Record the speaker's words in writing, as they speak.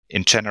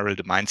in general,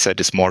 the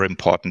mindset is more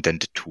important than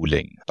the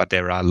tooling. But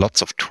there are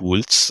lots of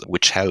tools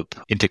which help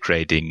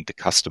integrating the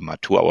customer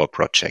to our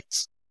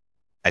projects.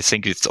 I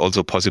think it's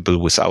also possible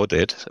without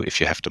it if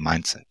you have the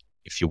mindset.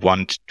 If you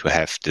want to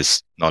have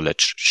this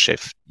knowledge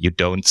shift, you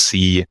don't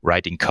see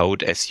writing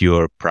code as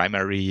your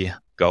primary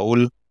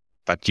goal,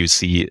 but you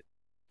see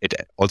it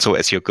also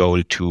as your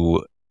goal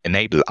to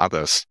enable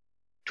others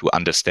to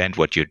understand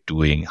what you're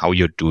doing, how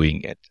you're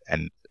doing it,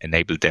 and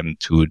enable them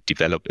to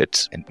develop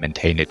it and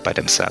maintain it by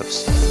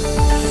themselves.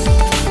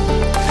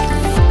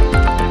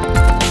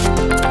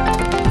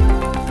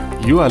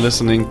 You are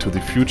listening to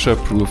the Future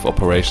Proof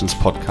Operations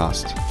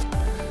podcast.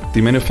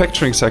 The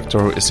manufacturing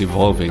sector is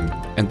evolving,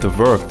 and the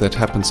work that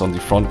happens on the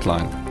front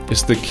line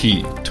is the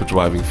key to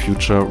driving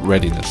future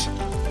readiness.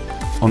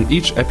 On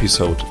each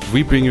episode,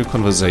 we bring you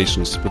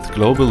conversations with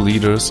global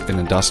leaders in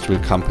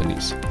industrial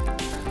companies.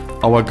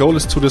 Our goal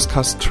is to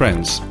discuss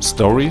trends,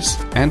 stories,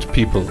 and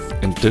people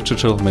in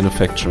digital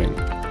manufacturing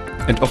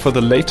and offer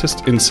the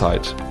latest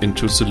insight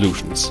into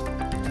solutions.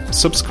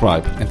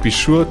 Subscribe and be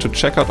sure to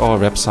check out our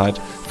website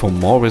for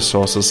more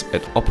resources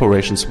at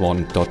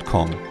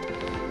operationsone.com.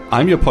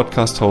 I'm your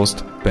podcast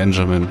host,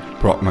 Benjamin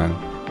Brockman.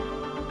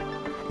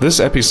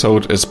 This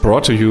episode is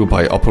brought to you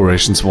by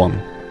Operations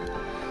One.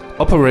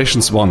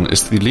 Operations One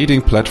is the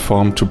leading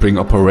platform to bring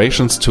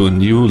operations to a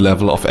new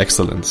level of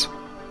excellence.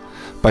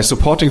 By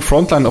supporting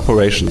frontline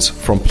operations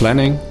from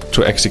planning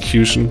to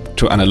execution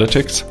to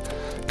analytics,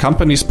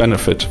 companies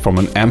benefit from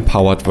an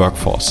empowered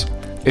workforce,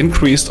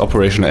 increased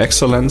operational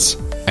excellence,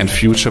 and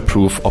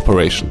future-proof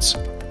operations.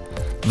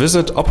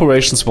 Visit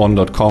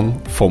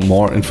operationsone.com for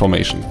more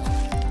information.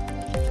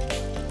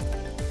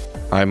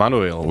 Hi,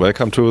 Manuel.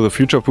 Welcome to the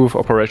Future Proof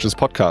Operations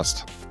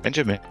podcast.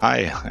 Benjamin,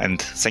 hi,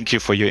 and thank you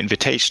for your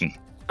invitation.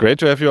 Great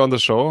to have you on the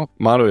show.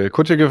 Manuel,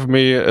 could you give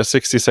me a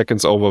 60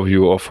 seconds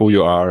overview of who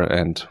you are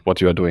and what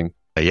you are doing?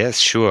 Yes,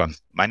 sure.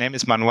 My name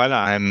is Manuel.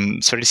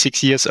 I'm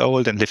 36 years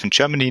old and live in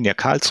Germany near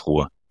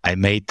Karlsruhe. I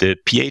made the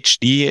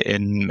PhD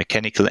in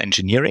mechanical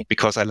engineering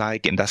because I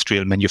like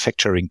industrial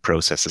manufacturing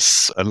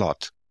processes a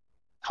lot.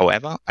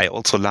 However, I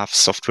also love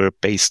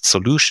software-based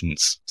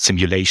solutions,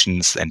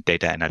 simulations, and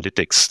data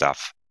analytics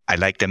stuff. I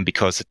like them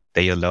because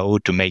they allow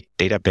to make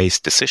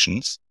database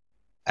decisions.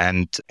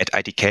 And at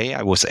ITK,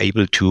 I was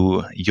able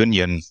to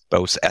union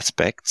both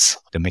aspects,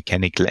 the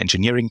mechanical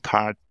engineering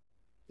part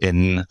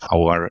in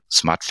our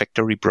smart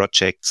factory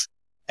projects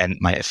and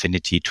my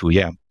affinity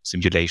to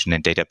simulation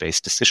and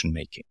database decision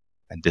making.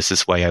 And this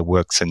is why I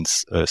work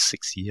since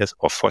 6 years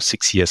or for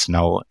 6 years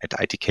now at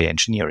ITK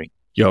Engineering.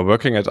 You're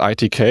working at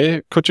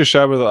ITK. Could you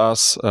share with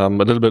us a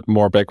little bit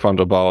more background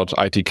about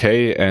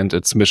ITK and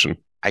its mission?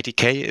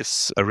 ITK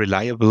is a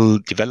reliable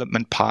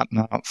development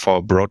partner for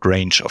a broad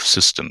range of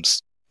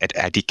systems. At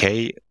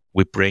ITK,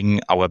 we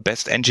bring our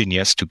best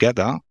engineers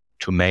together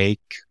to make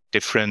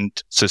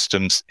different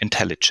systems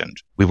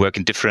intelligent. We work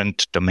in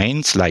different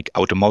domains like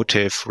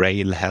automotive,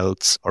 rail,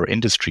 health, or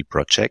industry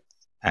projects.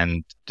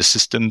 And the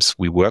systems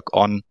we work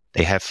on,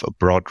 they have a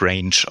broad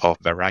range of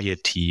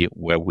variety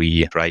where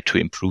we try to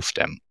improve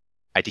them.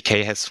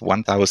 ITK has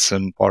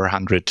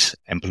 1,400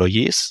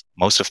 employees.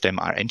 Most of them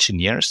are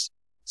engineers.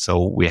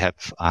 So we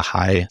have a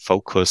high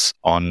focus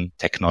on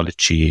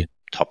technology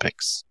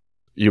topics.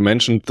 You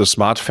mentioned the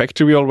smart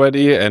factory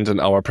already, and in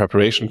our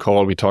preparation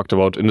call, we talked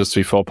about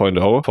Industry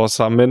 4.0 for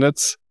some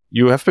minutes.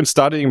 You have been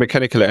studying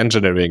mechanical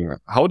engineering.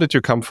 How did you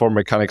come from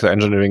mechanical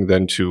engineering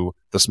then to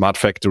the smart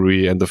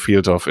factory and the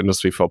field of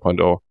Industry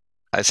 4.0?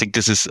 I think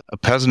this is a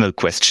personal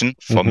question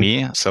for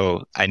me,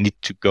 so I need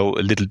to go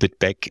a little bit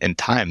back in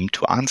time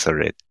to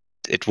answer it.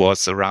 It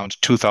was around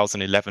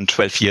 2011,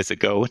 12 years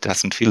ago. It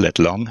doesn't feel that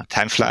long.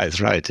 Time flies,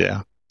 right?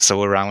 Yeah.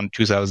 So around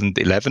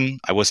 2011,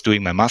 I was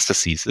doing my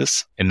master's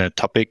thesis in a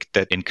topic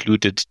that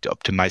included the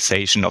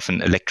optimization of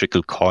an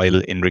electrical coil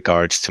in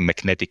regards to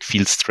magnetic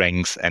field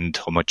strength and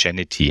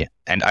homogeneity.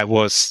 And I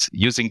was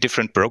using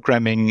different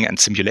programming and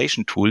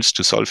simulation tools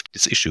to solve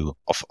this issue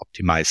of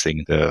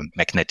optimizing the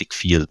magnetic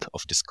field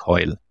of this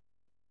coil.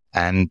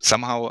 And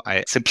somehow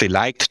I simply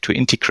liked to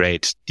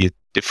integrate the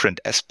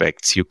different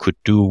aspects you could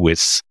do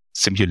with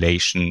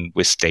simulation,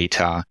 with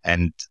data,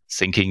 and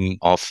thinking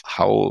of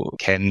how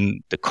can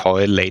the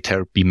coil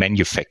later be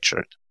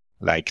manufactured,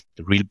 like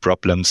the real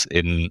problems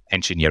in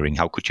engineering.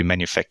 How could you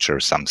manufacture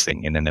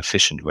something in an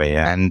efficient way?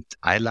 And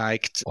I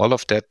liked all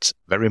of that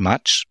very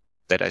much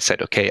that I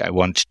said, okay, I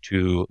want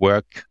to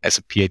work as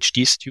a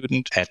PhD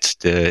student at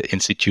the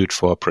Institute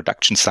for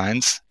Production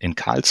Science in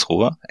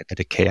Karlsruhe at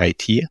the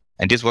KIT.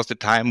 And this was the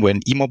time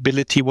when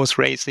e-mobility was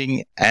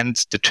rising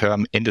and the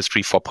term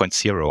Industry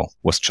 4.0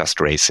 was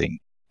just rising.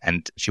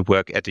 And if you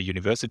work at a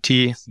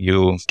university,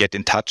 you get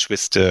in touch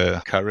with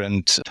the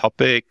current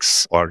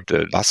topics or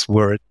the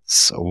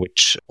buzzwords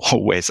which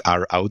always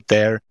are out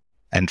there.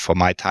 And for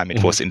my time,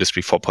 it was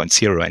Industry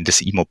 4.0 and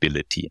this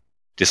e-mobility.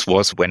 This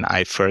was when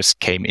I first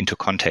came into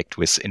contact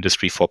with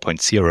Industry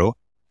 4.0.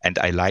 And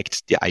I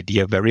liked the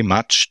idea very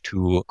much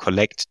to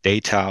collect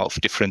data of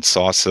different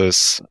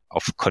sources,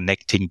 of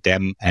connecting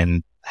them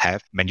and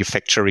have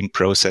manufacturing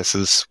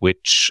processes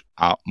which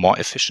are more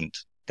efficient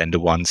than the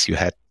ones you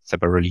had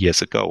several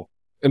years ago.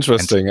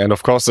 Interesting. And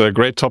of course, a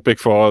great topic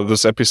for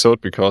this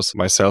episode, because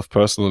myself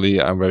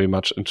personally, I'm very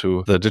much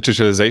into the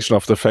digitalization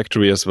of the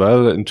factory as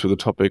well, into the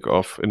topic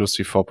of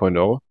Industry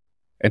 4.0.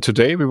 And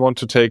today we want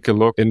to take a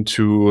look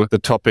into the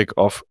topic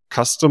of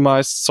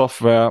customized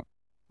software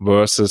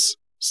versus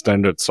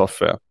standard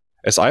software.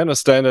 As I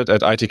understand it,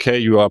 at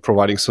ITK, you are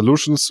providing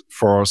solutions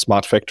for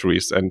smart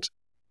factories, and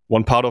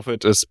one part of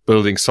it is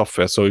building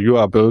software. So you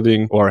are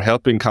building or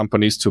helping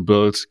companies to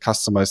build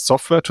customized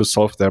software to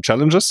solve their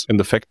challenges in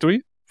the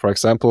factory. For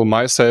example,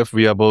 myself,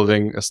 we are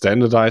building a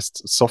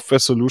standardized software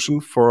solution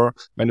for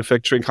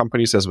manufacturing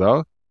companies as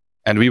well.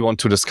 And we want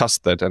to discuss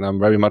that. And I'm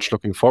very much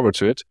looking forward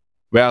to it.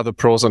 Where are the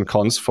pros and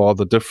cons for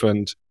the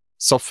different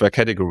software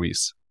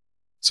categories?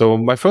 So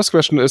my first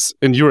question is,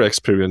 in your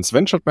experience,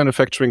 when should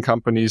manufacturing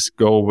companies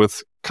go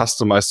with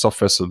customized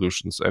software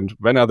solutions? And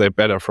when are they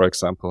better, for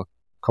example,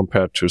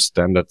 compared to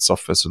standard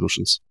software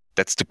solutions?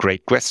 That's the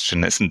great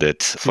question, isn't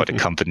it? For the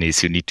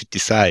companies, you need to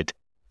decide.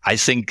 I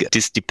think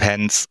this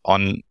depends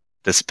on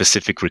the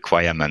specific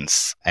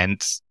requirements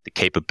and the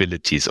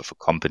capabilities of a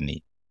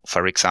company.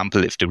 For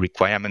example, if the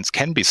requirements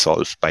can be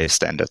solved by a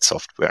standard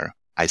software,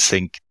 I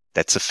think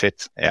that's a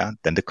fit. Yeah,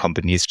 then the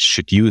companies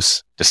should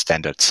use the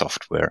standard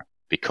software,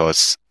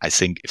 because I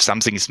think if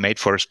something is made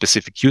for a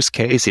specific use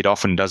case, it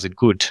often does it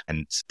good,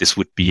 and this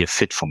would be a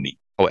fit for me.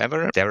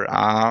 However, there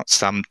are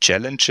some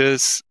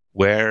challenges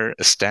where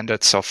a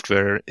standard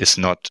software is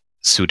not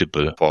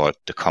suitable for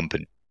the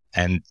company.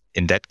 And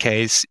in that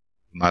case,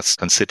 must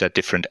consider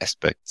different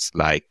aspects,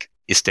 like,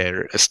 is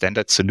there a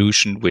standard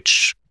solution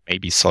which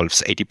maybe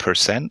solves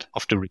 80%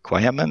 of the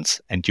requirements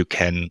and you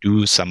can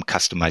do some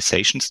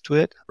customizations to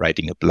it,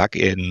 writing a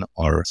plugin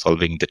or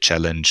solving the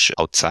challenge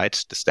outside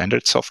the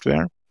standard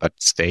software, but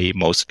stay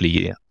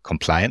mostly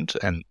compliant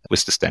and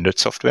with the standard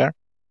software?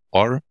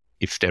 Or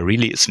if there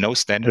really is no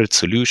standard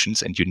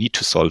solutions and you need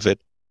to solve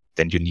it,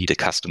 then you need a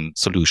custom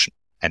solution.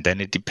 And then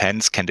it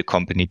depends, can the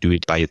company do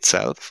it by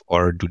itself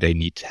or do they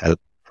need help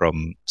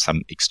from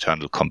some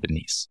external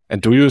companies?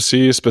 And do you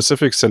see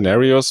specific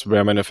scenarios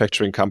where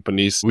manufacturing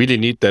companies really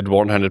need that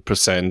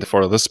 100%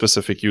 for this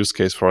specific use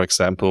case? For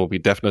example, we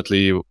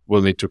definitely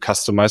will need to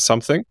customize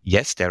something.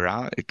 Yes, there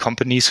are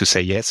companies who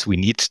say, yes, we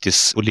need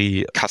this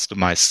fully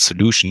customized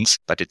solutions,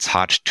 but it's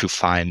hard to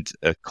find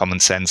a common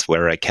sense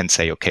where I can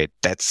say, okay,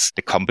 that's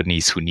the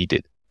companies who need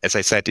it. As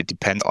I said, it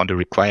depends on the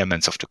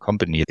requirements of the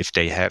company. If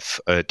they have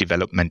a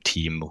development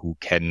team who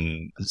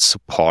can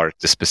support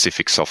the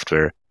specific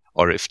software,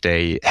 or if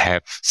they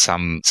have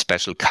some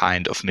special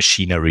kind of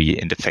machinery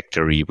in the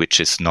factory which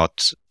is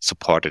not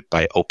supported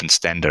by open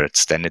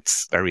standards, then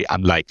it's very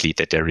unlikely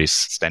that there is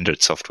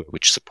standard software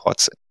which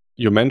supports it.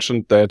 You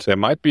mentioned that there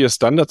might be a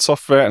standard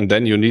software and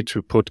then you need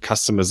to put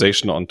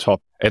customization on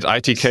top. At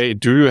ITK,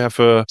 do you have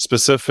a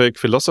specific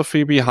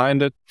philosophy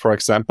behind it? For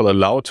example,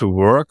 allow to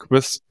work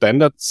with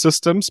standard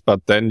systems,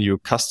 but then you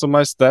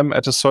customize them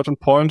at a certain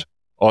point?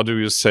 Or do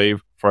you say,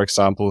 for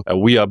example,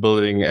 we are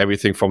building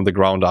everything from the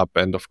ground up,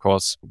 and of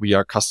course, we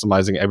are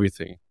customizing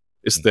everything?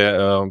 Is there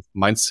a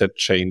mindset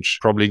change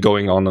probably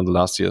going on in the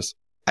last years?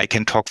 I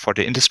can talk for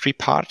the industry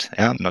part,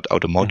 not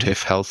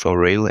automotive, health or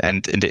rail.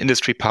 And in the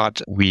industry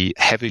part, we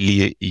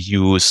heavily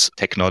use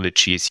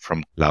technologies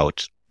from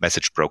cloud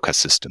message broker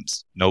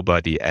systems.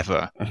 Nobody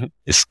ever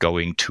is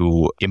going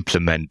to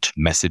implement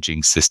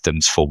messaging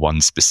systems for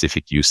one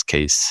specific use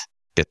case.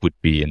 That would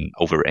be an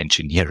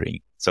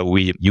over-engineering. So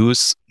we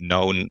use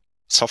known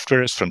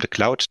softwares from the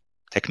cloud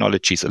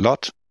technologies a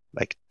lot,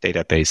 like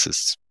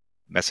databases,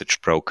 message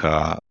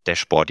broker,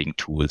 dashboarding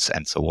tools,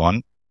 and so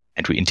on.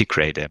 And we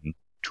integrate them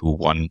to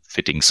one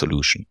fitting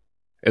solution.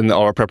 In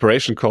our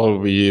preparation call,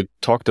 we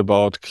talked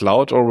about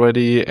cloud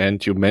already,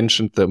 and you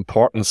mentioned the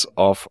importance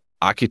of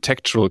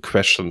architectural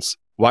questions.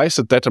 Why is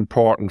it that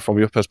important from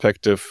your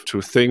perspective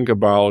to think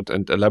about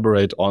and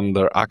elaborate on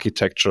the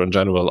architecture in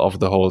general of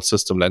the whole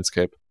system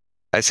landscape?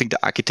 I think the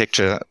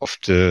architecture of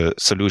the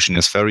solution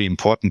is very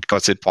important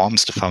because it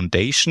forms the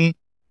foundation,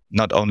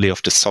 not only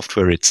of the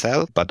software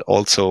itself, but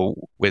also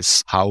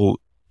with how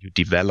you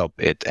develop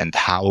it and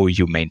how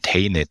you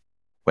maintain it.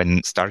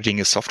 When starting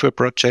a software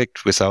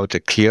project without a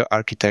clear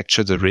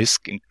architecture, the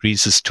risk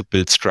increases to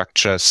build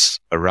structures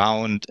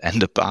around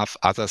and above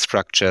other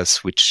structures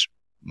which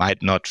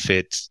might not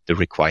fit the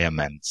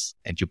requirements.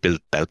 And you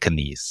build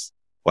balconies,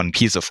 one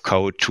piece of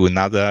code to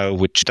another,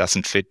 which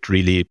doesn't fit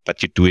really,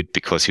 but you do it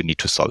because you need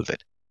to solve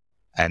it.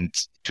 And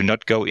to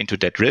not go into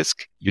that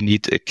risk, you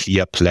need a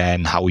clear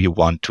plan how you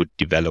want to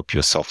develop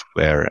your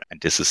software.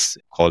 And this is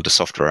called the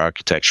software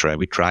architecture. And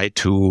we try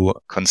to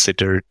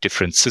consider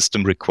different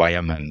system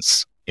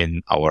requirements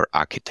in our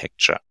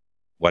architecture.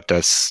 What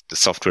does the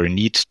software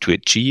need to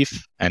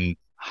achieve and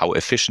how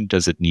efficient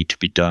does it need to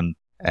be done?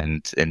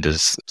 And in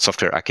this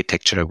software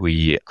architecture,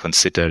 we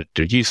consider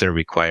the user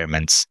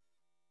requirements.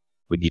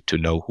 We need to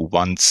know who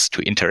wants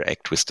to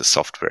interact with the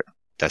software.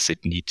 Does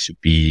it need to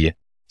be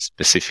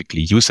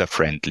specifically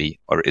user-friendly,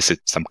 or is it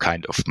some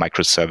kind of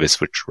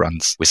microservice which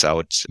runs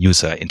without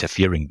user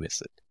interfering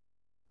with it?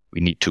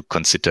 We need to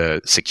consider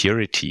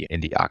security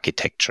in the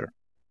architecture.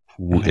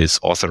 Who is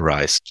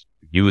authorized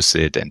to use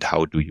it and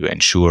how do you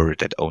ensure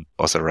that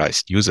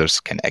authorized users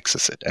can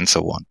access it and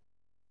so on.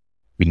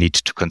 We need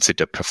to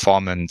consider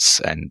performance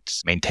and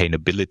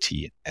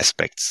maintainability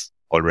aspects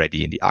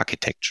already in the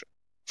architecture.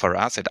 For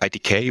us at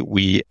ITK,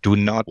 we do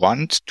not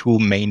want to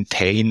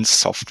maintain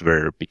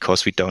software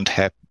because we don't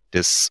have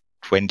this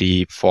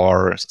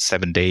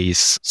 24/7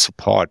 days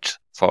support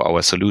for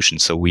our solution.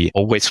 So we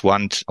always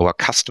want our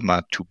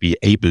customer to be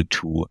able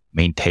to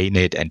maintain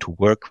it and to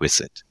work with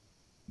it.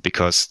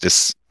 Because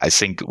this, I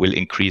think, will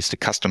increase the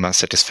customer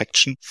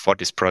satisfaction for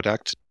this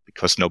product,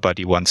 because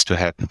nobody wants to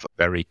have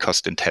very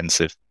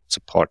cost-intensive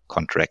support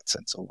contracts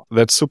and so on.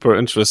 That's super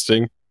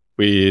interesting.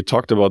 We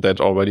talked about that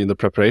already in the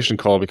preparation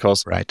call,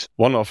 because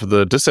one of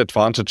the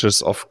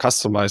disadvantages of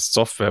customized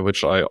software,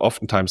 which I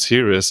oftentimes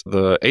hear, is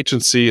the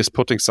agency is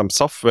putting some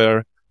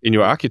software in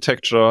your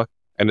architecture,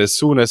 and as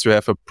soon as you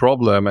have a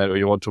problem and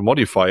you want to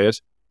modify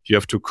it, you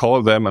have to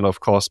call them and, of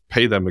course,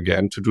 pay them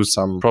again to do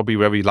some probably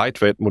very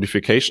lightweight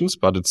modifications,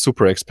 but it's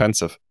super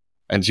expensive.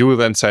 And you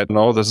then said,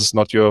 no, this is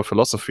not your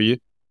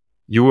philosophy.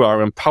 You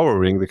are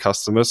empowering the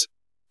customers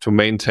to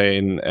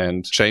maintain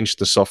and change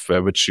the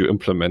software which you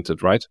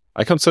implemented, right?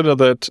 I consider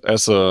that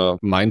as a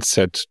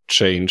mindset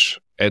change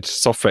at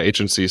software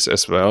agencies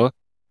as well.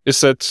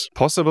 Is that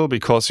possible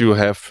because you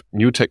have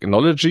new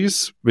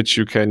technologies which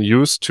you can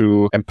use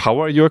to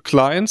empower your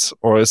clients,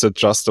 or is it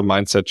just a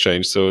mindset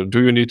change? So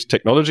do you need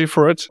technology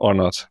for it or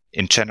not?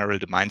 In general,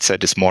 the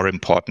mindset is more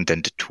important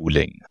than the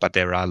tooling, but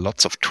there are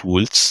lots of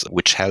tools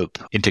which help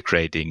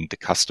integrating the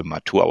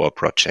customer to our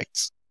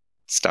projects.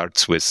 It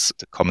starts with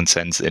the common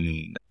sense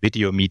in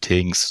video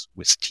meetings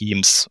with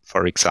Teams,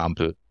 for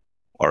example,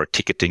 or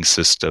ticketing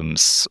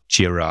systems,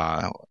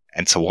 Jira,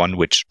 and so on,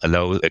 which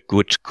allow a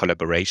good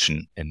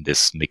collaboration in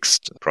this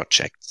mixed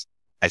project.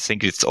 I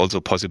think it's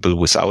also possible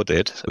without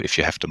it if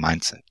you have the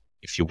mindset.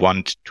 If you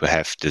want to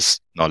have this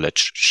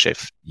knowledge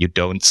shift, you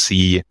don't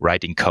see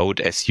writing code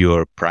as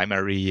your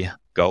primary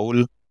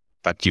goal,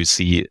 but you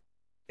see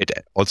it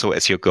also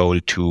as your goal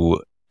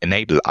to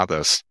enable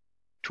others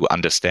to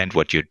understand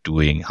what you're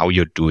doing, how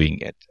you're doing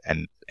it,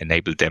 and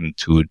enable them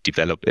to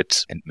develop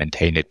it and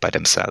maintain it by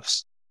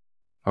themselves.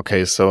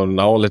 Okay, so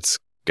now let's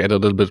get a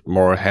little bit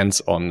more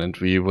hands-on, and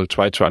we will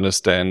try to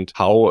understand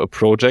how a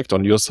project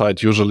on your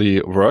side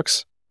usually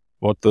works,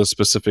 what the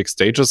specific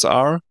stages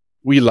are.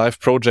 We live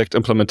project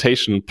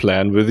implementation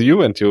plan with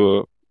you, and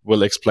you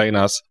will explain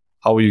us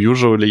how you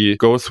usually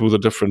go through the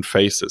different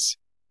phases.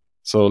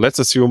 So let's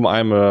assume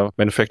I'm a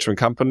manufacturing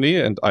company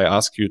and I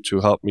ask you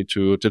to help me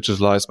to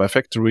digitalize my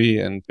factory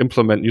and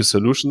implement new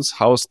solutions.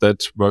 How's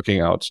that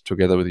working out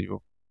together with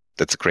you?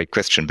 That's a great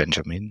question,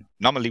 Benjamin.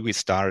 Normally, we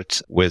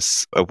start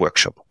with a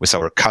workshop with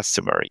our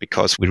customer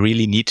because we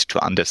really need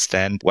to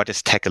understand what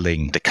is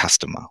tackling the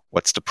customer.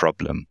 What's the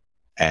problem?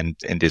 And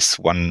in this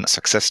one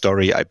success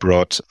story I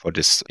brought for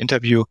this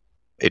interview,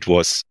 it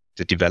was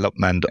the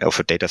development of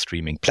a data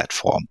streaming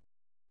platform.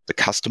 The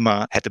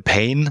customer had a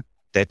pain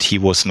that he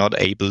was not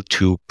able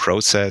to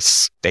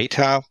process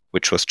data,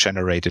 which was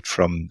generated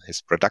from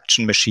his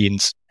production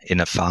machines in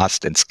a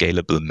fast and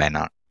scalable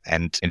manner.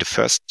 And in the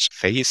first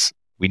phase,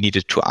 we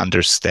needed to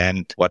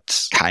understand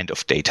what kind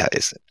of data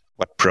is it,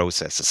 what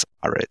processes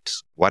are it,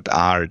 what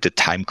are the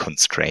time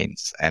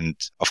constraints, and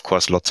of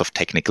course, lots of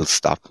technical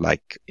stuff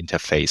like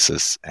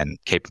interfaces and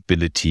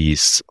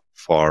capabilities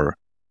for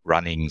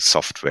running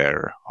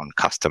software on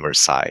customer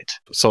side.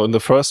 So in the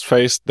first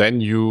phase, then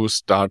you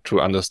start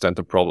to understand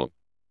the problem.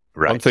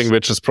 Right. One thing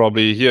which is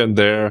probably here and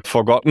there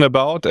forgotten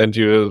about, and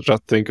you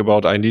just think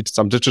about, I need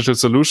some digital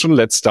solution,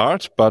 let's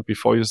start. But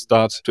before you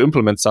start to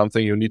implement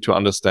something, you need to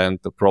understand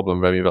the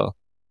problem very well.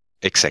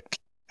 Exactly.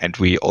 And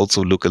we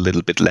also look a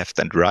little bit left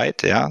and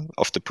right,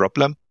 of the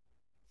problem.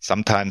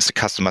 Sometimes the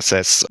customer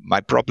says,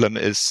 my problem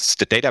is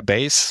the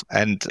database.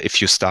 And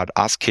if you start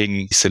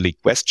asking silly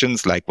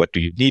questions like, what do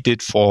you need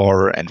it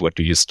for? And what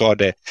do you store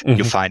there?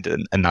 You find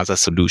another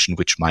solution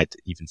which might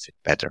even fit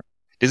better.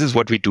 This is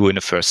what we do in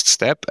the first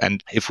step.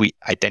 And if we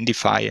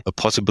identify a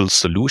possible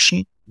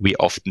solution, we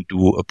often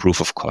do a proof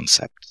of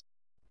concept.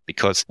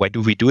 Because why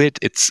do we do it?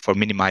 It's for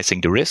minimizing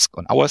the risk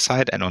on our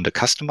side and on the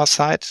customer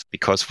side,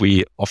 because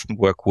we often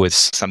work with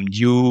some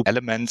new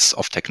elements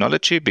of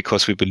technology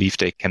because we believe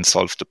they can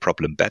solve the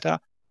problem better.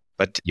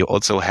 But you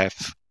also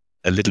have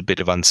a little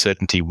bit of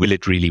uncertainty. Will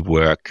it really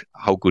work?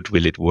 How good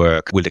will it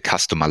work? Will the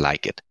customer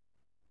like it?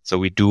 So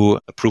we do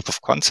a proof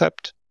of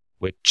concept,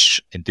 which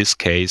in this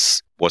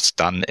case was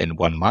done in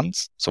 1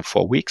 month, so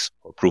 4 weeks,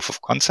 for proof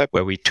of concept,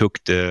 where we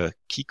took the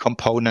key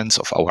components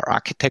of our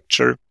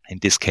architecture. In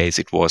this case,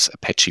 it was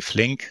Apache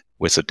Flink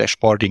with a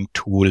dashboarding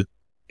tool.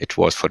 It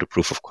was for the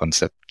proof of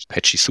concept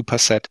Apache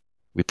Superset.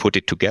 We put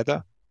it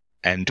together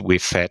and we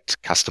fed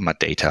customer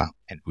data.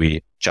 And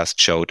we just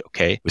showed,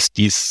 okay, with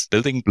these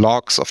building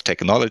blocks of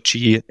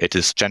technology, it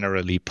is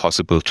generally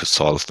possible to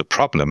solve the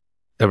problem.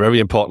 A very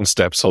important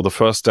step. So the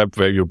first step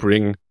where you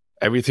bring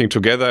everything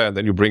together and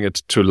then you bring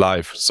it to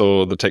life.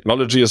 So the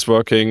technology is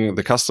working,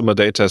 the customer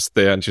data is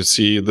there, and you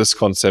see this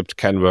concept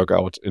can work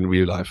out in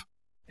real life.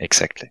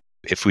 Exactly.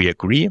 If we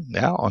agree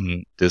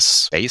on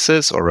this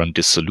basis or on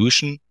this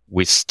solution,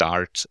 we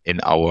start in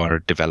our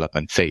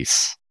development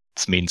phase.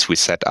 This means we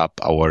set up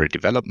our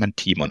development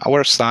team on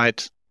our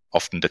side.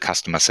 Often the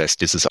customer says,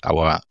 this is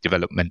our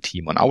development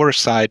team on our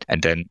side.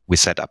 And then we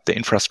set up the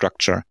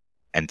infrastructure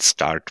and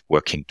start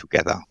working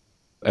together.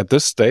 At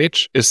this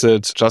stage, is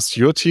it just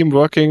your team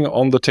working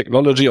on the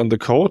technology, on the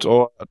code,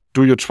 or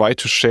do you try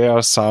to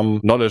share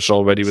some knowledge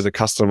already with the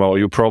customer? Or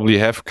you probably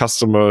have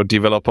customer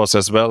developers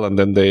as well, and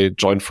then they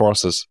join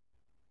forces?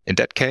 In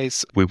that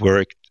case, we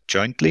worked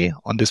jointly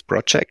on this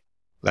project.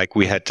 Like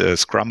we had a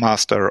Scrum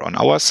Master on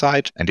our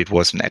side, and it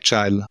was an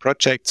agile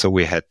project. So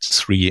we had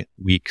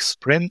 3-week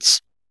sprints.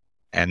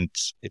 And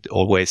it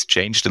always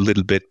changed a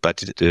little bit, but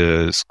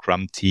the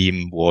Scrum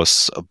team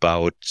was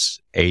about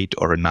 8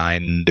 or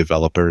 9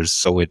 developers.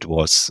 So it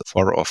was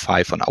 4 or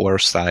 5 on our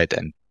side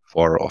and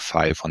 4 or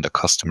 5 on the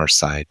customer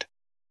side.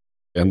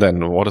 And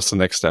then what is the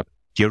next step?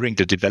 During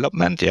the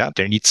development,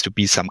 there needs to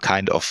be some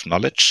kind of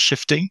knowledge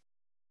shifting.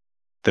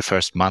 The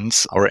first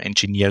months, our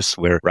engineers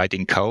were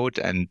writing code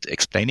and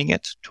explaining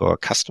it to our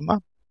customer.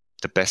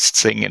 The best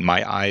thing in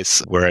my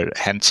eyes were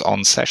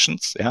hands-on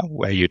sessions,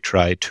 where you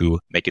try to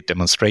make a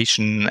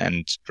demonstration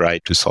and try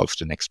to solve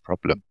the next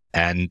problem.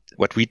 And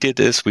what we did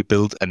is we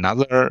built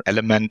another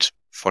element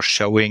for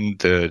showing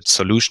the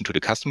solution to the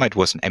customer. It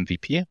was an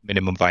MVP,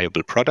 minimum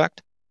viable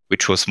product,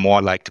 which was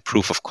more like the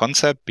proof of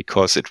concept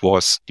because it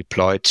was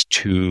deployed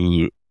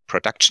to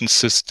production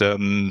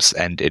systems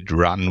and it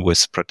ran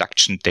with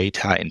production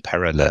data in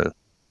parallel.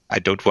 I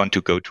don't want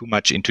to go too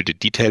much into the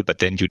detail, but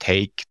then you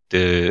take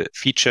the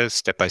features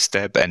step by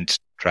step and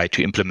try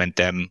to implement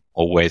them,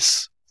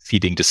 always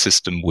feeding the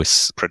system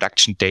with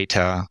production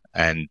data.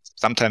 And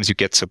sometimes you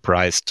get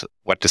surprised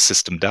what the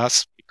system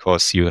does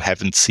because you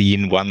haven't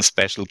seen one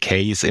special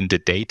case in the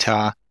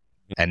data.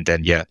 And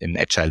then, in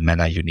agile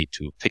manner, you need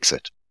to fix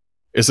it.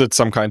 Is it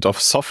some kind of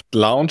soft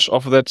launch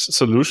of that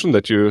solution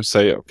that you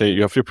say, okay,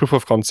 you have your proof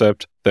of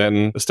concept,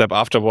 then a step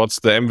afterwards,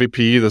 the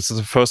MVP, this is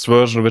the first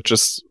version, which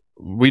is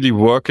really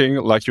working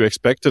like you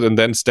expected, and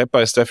then step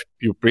by step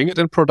you bring it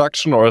in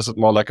production? Or is it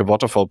more like a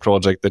waterfall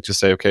project that you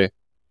say, okay,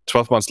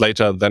 12 months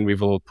later, then we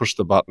will push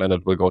the button and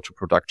it will go to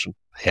production?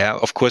 Yeah,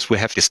 of course, we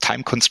have this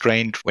time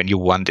constraint when you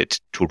want it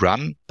to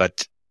run,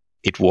 but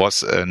it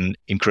was an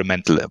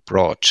incremental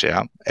approach.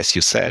 As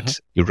you said,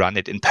 you run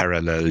it in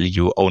parallel.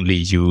 You only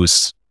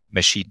use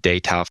machine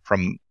data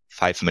from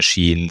 5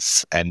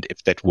 machines. And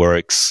if that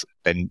works,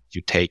 then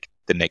you take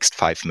the next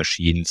 5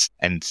 machines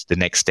and the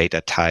next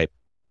data type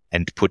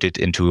and put it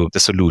into the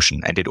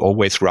solution. And it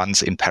always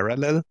runs in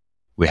parallel.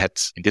 We had,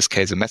 in this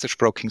case, a message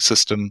broking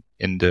system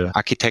in the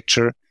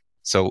architecture.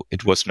 So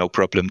it was no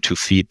problem to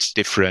feed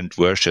different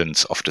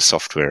versions of the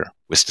software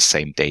with the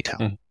same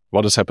data.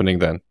 What is happening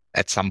then?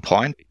 At some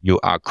point, you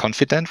are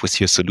confident with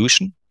your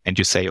solution and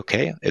you say,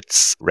 okay,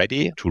 it's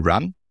ready to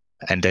run.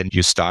 And then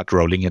you start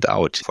rolling it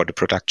out for the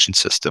production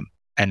system.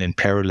 And in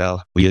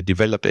parallel, we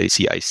develop a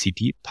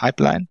CI/CD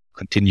pipeline,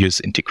 continuous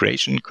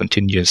integration,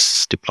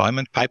 continuous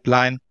deployment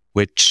pipeline,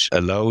 which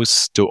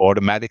allows to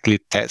automatically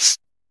test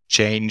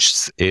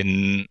changes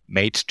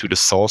made to the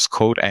source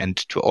code and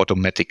to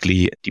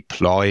automatically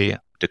deploy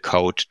the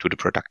code to the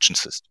production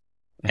system.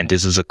 And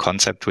this is a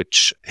concept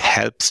which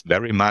helps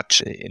very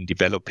much in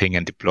developing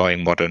and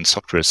deploying modern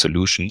software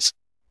solutions,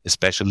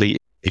 especially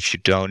if you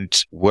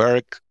don't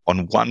work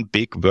on one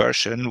big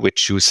version,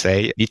 which you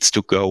say needs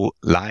to go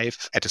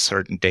live at a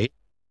certain date.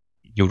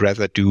 You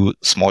rather do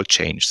small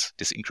changes,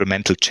 these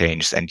incremental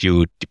changes, and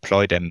you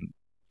deploy them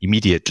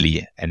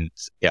immediately and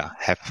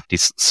have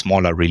these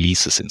smaller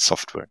releases in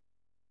software.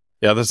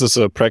 Yeah, this is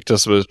a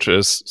practice which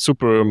is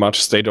super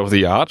much state of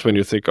the art when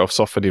you think of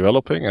software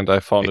developing. And I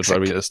found it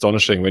very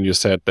astonishing when you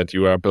said that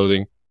you are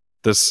building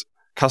this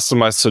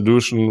customized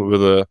solution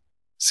with a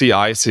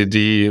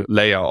CI/CD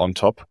layer on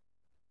top.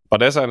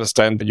 But as I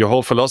understand your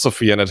whole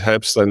philosophy, and it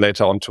helps then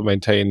later on to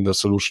maintain the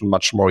solution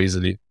much more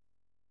easily.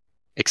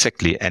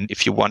 Exactly. And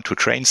if you want to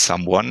train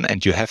someone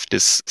and you have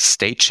this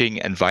staging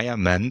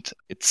environment,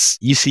 it's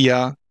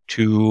easier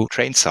to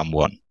train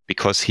someone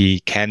because he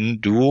can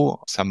do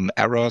some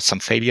errors, some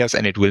failures,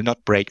 and it will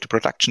not break the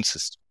production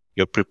system.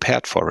 You're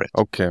prepared for it.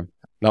 Okay.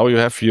 Now you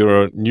have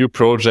your new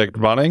project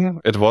running.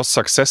 It was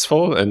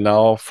successful. And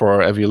now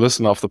for every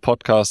listener of the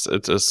podcast,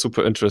 it is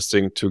super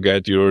interesting to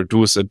get your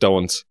do's and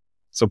don'ts.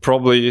 So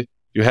probably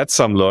you had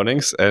some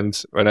learnings.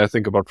 And when I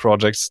think about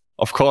projects,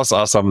 of course,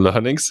 are some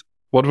learnings.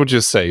 What would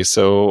you say?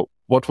 So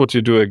what would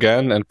you do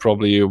again? And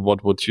probably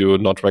what would you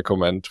not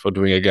recommend for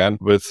doing again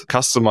with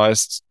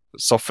customized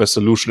software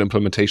solution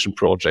implementation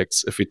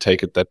projects, if we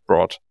take it that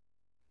broad?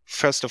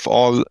 First of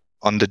all,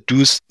 on the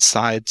do's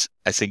side,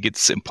 I think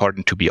it's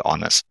important to be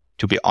honest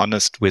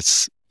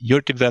with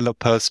your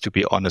developers, to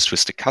be honest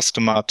with the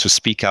customer, to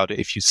speak out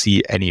if you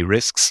see any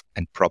risks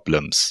and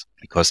problems,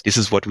 because this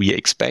is what we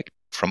expect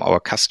from our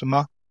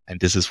customer. And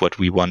this is what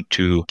we want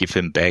to give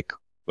him back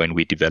when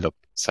we develop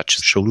such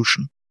a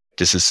solution.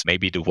 This is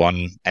maybe the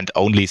one and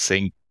only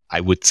thing I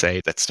would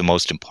say that's the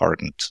most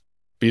important.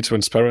 be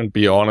transparent,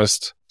 be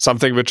honest.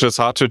 Something which is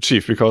hard to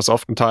achieve because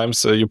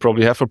oftentimes you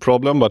probably have a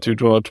problem, but you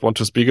do not want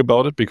to speak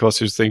about it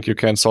because you think you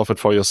can solve it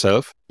for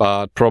yourself.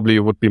 But probably it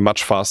would be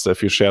much faster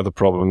if you share the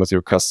problem with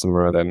your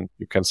customer, then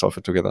you can solve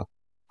it together.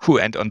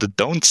 And on the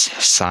don'ts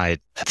side,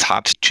 it's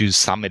hard to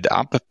sum it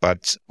up,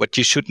 but what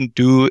you shouldn't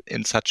do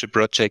in such a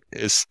project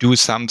is do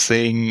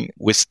something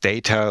with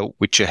data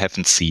which you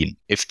haven't seen.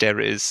 If there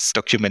is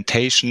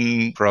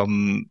documentation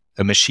from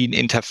a machine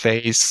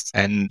interface,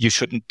 and you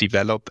shouldn't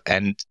develop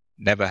and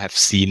never have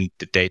seen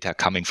the data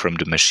coming from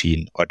the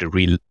machine or the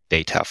real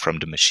data from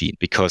the machine,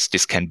 because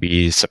this can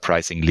be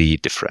surprisingly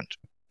different.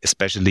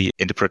 Especially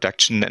in the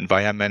production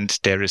environment,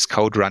 there is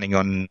code running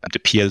on the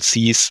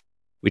PLCs,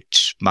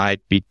 which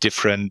might be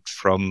different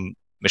from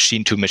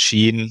machine to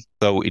machine,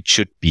 so it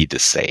should be the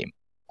same.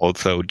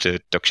 Although the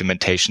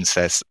documentation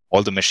says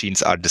all the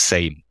machines are the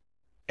same.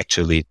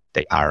 Actually,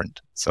 they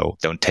aren't. So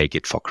don't take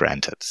it for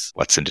granted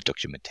what's in the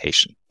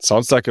documentation.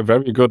 Sounds like a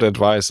very good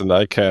advice, and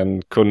I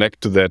can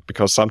connect to that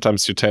because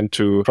sometimes you tend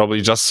to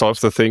probably just solve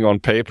the thing on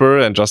paper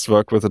and just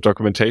work with the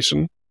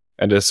documentation.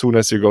 And as soon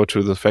as you go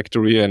to the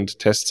factory and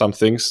test some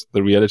things,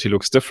 the reality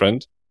looks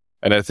different.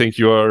 And I think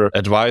your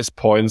advice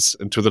points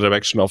into the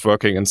direction of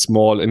working in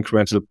small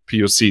incremental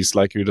POCs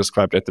like you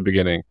described at the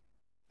beginning.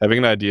 Having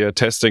an idea,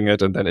 testing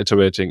it, and then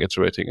iterating.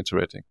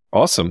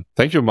 Awesome.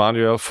 Thank you,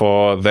 Manuel,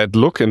 for that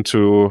look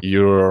into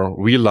your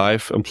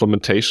real-life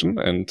implementation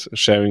and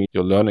sharing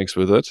your learnings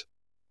with it.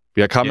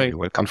 We are coming,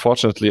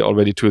 unfortunately,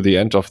 already to the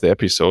end of the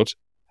episode.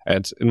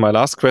 And in my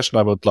last question,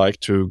 I would like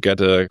to get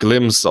a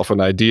glimpse of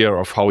an idea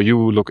of how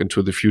you look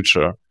into the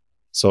future.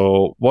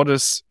 So what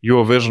is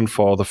your vision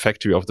for the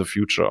factory of the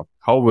future?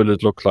 How will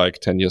it look like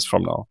 10 years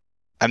from now?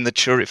 I'm not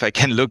sure if I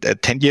can look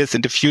at 10 years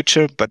in the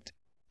future, but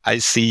I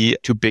see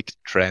two big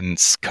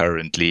trends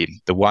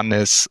currently. The one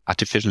is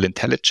artificial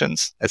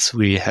intelligence, as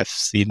we have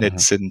seen it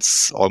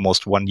since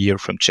almost 1 year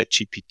from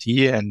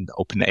ChatGPT and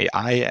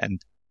OpenAI and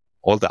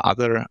all the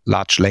other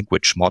large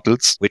language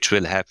models, which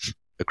will have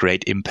a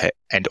great impact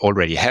and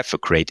already have a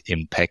great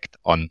impact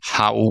on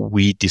how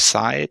we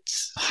decide,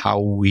 how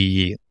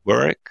we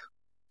work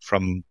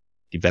from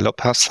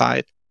developer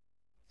side.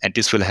 And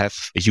this will have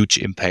a huge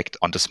impact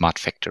on the smart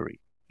factory.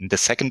 The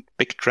second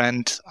big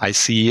trend I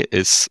see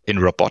is in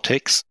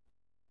robotics.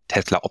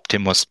 Tesla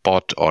Optimus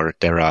Bot, or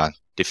there are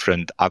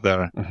different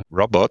other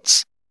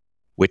robots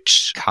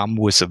which come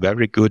with a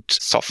very good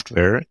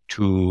software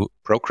to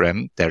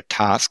program their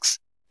tasks.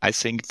 I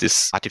think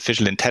this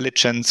artificial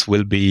intelligence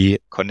will be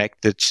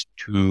connected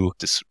to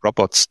this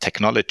robot's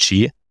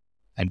technology,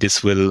 and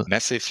this will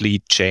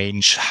massively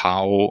change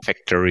how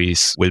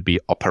factories will be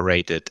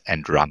operated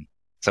and run.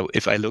 So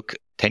if I look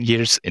 10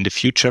 years in the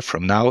future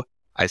from now,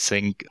 I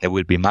think there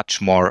will be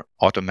much more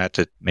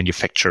automated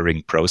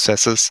manufacturing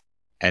processes,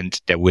 and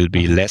there will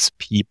be less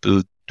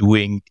people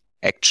doing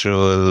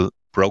actual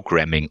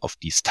programming of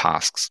these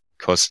tasks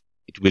because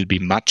it will be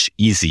much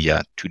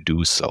easier to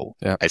do so.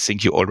 Yeah. I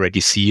think you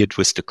already see it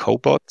with the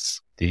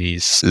cobots,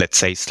 these, let's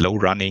say,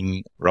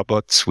 slow-running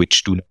robots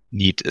which do not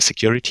need a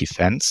security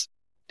fence.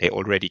 They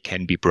already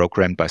can be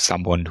programmed by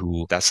someone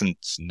who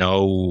doesn't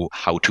know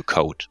how to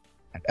code.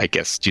 And I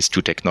guess these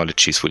two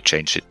technologies will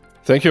change it.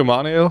 Thank you,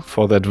 Manuel,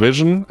 for that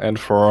vision and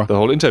for the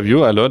whole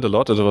interview. I learned a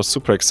lot. It was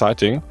super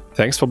exciting.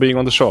 Thanks for being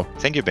on the show.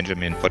 Thank you,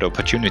 Benjamin, for the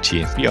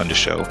opportunity to be on the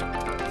show.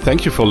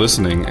 Thank you for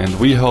listening, and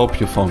we hope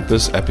you found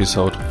this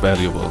episode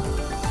valuable.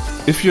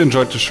 If you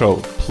enjoyed the show,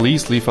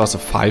 please leave us a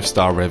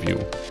 5-star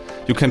review.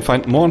 You can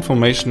find more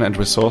information and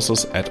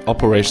resources at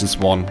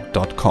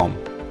operationsone.com.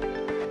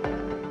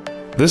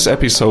 This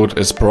episode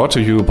is brought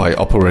to you by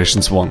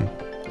Operations One.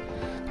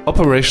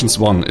 Operations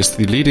One is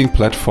the leading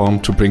platform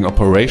to bring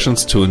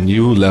operations to a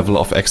new level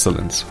of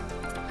excellence.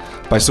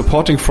 By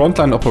supporting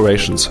frontline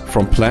operations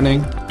from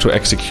planning to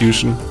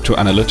execution to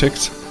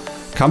analytics,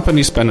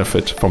 companies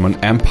benefit from an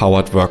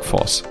empowered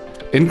workforce,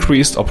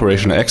 increased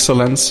operational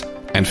excellence,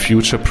 and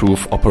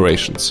future-proof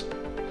operations.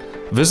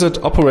 Visit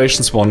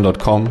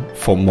operationsone.com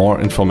for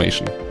more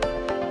information.